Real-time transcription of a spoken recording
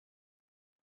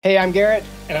Hey, I'm Garrett.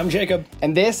 And I'm Jacob.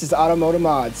 And this is AutoMoto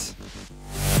Mods.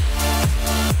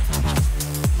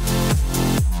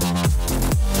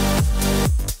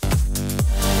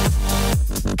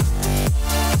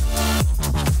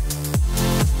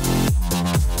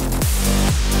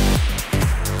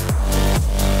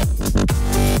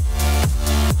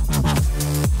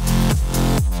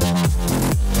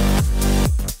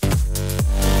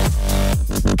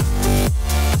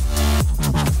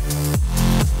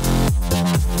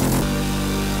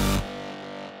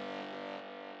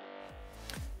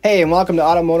 Hey, and welcome to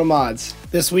AutoMoto Mods.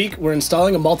 This week, we're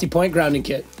installing a multi-point grounding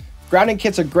kit. Grounding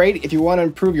kits are great if you want to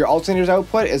improve your alternator's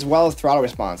output as well as throttle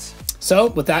response.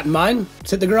 So, with that in mind,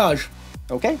 let's hit the garage.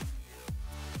 Okay.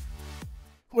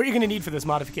 What you're going to need for this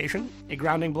modification: a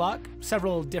grounding block,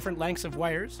 several different lengths of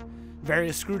wires,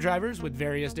 various screwdrivers with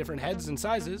various different heads and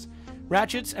sizes,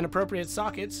 ratchets and appropriate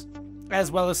sockets, as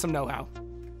well as some know-how.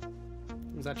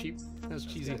 Was that cheap? That was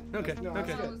cheesy. Okay,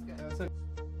 okay.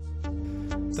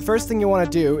 The first thing you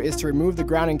want to do is to remove the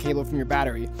grounding cable from your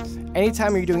battery.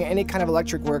 Anytime you're doing any kind of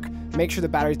electric work, make sure the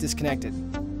battery is disconnected.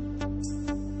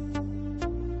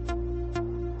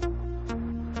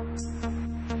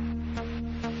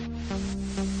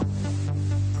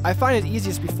 I find it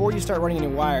easiest before you start running any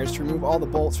wires to remove all the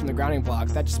bolts from the grounding block.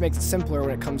 That just makes it simpler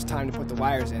when it comes time to put the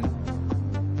wires in.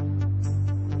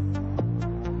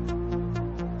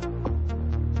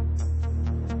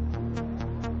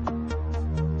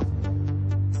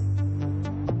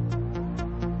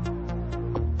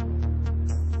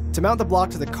 To mount the block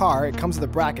to the car, it comes with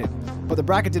a bracket, but the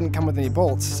bracket didn't come with any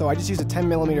bolts, so I just used a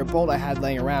 10mm bolt I had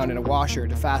laying around and a washer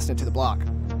to fasten it to the block.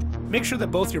 Make sure that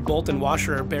both your bolt and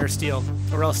washer are bare steel,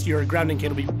 or else your grounding kit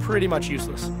will be pretty much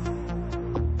useless.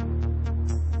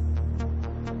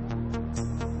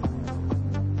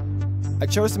 I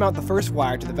chose to mount the first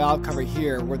wire to the valve cover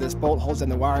here where this bolt holds in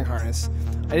the wiring harness.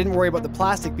 I didn't worry about the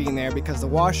plastic being there because the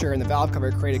washer and the valve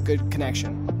cover create a good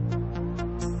connection.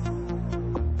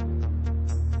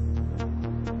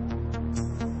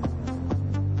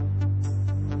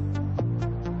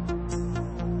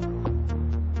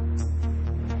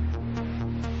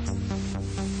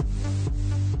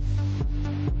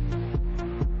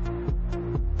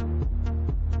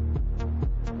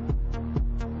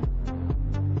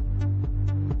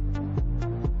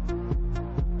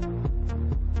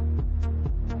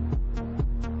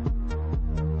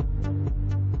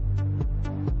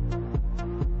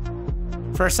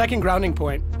 For our second grounding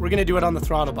point, we're going to do it on the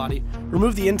throttle body.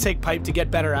 Remove the intake pipe to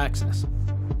get better access.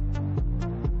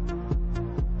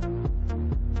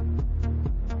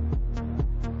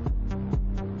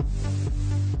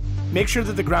 Make sure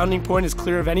that the grounding point is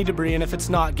clear of any debris, and if it's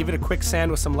not, give it a quick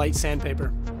sand with some light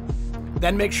sandpaper.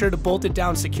 Then make sure to bolt it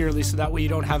down securely so that way you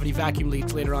don't have any vacuum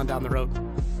leaks later on down the road.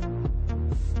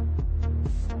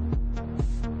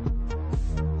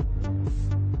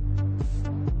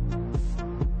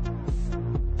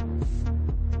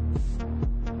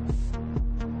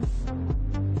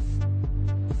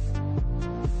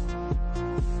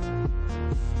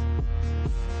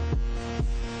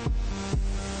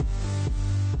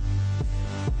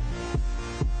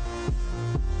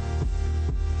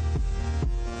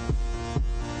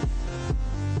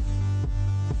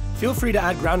 Feel free to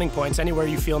add grounding points anywhere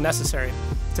you feel necessary.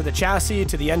 To the chassis,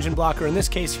 to the engine block, or in this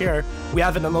case here, we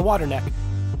have it on the water neck.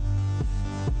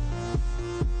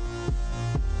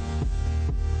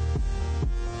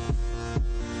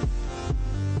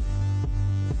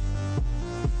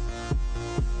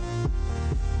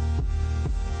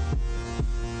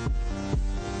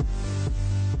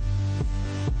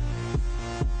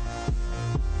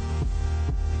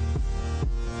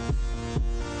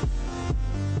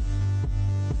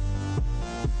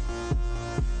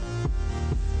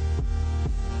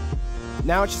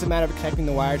 Now it's just a matter of connecting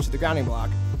the wires to the grounding block.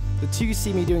 The two you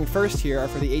see me doing first here are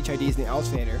for the HIDs and the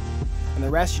alternator, and the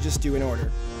rest you just do in order.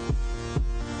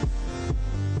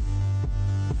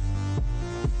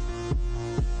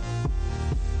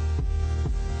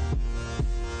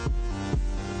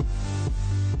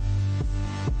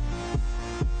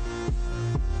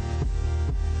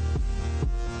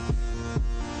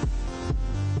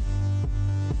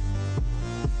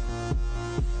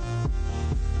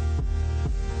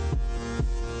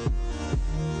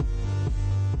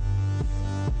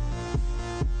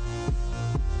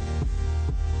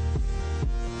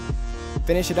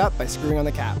 Finish it up by screwing on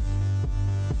the cap.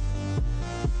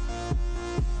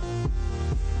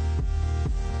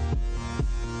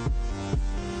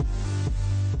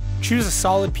 Choose a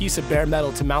solid piece of bare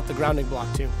metal to mount the grounding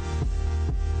block to.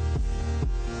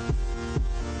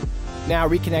 Now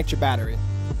reconnect your battery.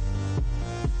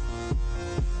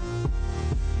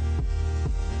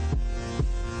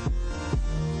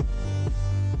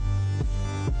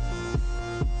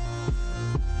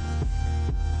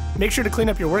 Make sure to clean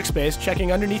up your workspace,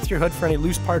 checking underneath your hood for any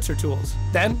loose parts or tools.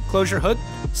 Then, close your hood,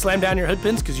 slam down your hood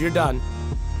pins because you're done.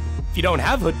 If you don't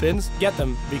have hood pins, get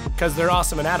them because they're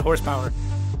awesome and add horsepower.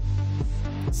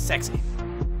 Sexy.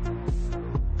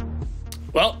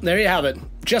 Well, there you have it.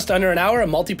 Just under an hour, a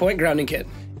multi-point grounding kit.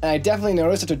 And I definitely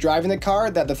noticed after driving the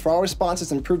car that the throttle response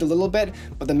has improved a little bit,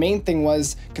 but the main thing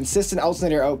was consistent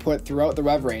alternator output throughout the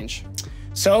rev range.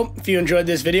 So, if you enjoyed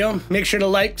this video, make sure to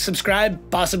like, subscribe,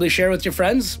 possibly share with your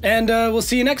friends, and we'll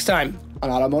see you next time On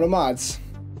AutoMoto Mods.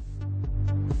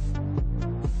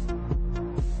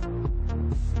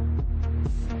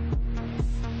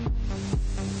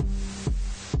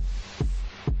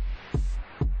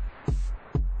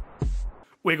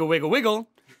 Wiggle, wiggle, wiggle.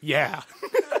 Yeah.